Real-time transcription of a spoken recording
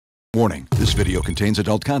Warning, this video contains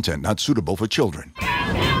adult content not suitable for children.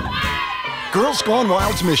 Girls Gone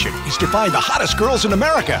Wild's mission is to find the hottest girls in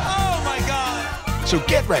America. Oh my God! So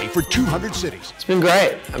get ready for 200 cities. It's been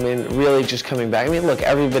great. I mean, really just coming back. I mean, look,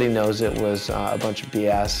 everybody knows it was a bunch of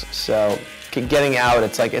BS. So getting out,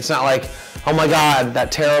 it's not like, oh my God,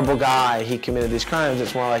 that terrible guy, he committed these crimes.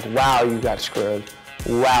 It's more like, wow, you got screwed.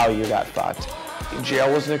 Wow, you got fucked.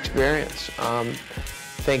 Jail was an experience.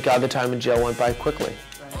 Thank God the time in jail went by quickly.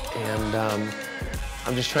 And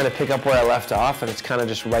I'm just trying to pick up where I left off, and it's kind of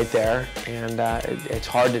just right there. And it's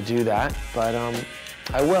hard to do that, but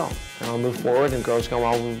I will. And I'll move forward, and Girls Gone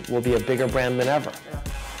Wild will be a bigger brand than ever.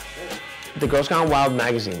 The Girls Gone Wild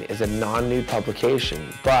magazine is a non-nude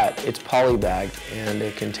publication, but it's polybagged, and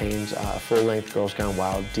it contains a full-length Girls Gone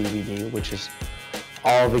Wild DVD, which is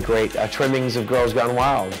all the great trimmings of Girls Gone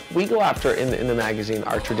Wild. We go after, in the magazine,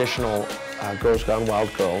 our traditional Girls Gone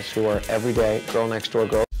Wild girls who are everyday girl-next-door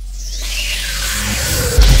girls.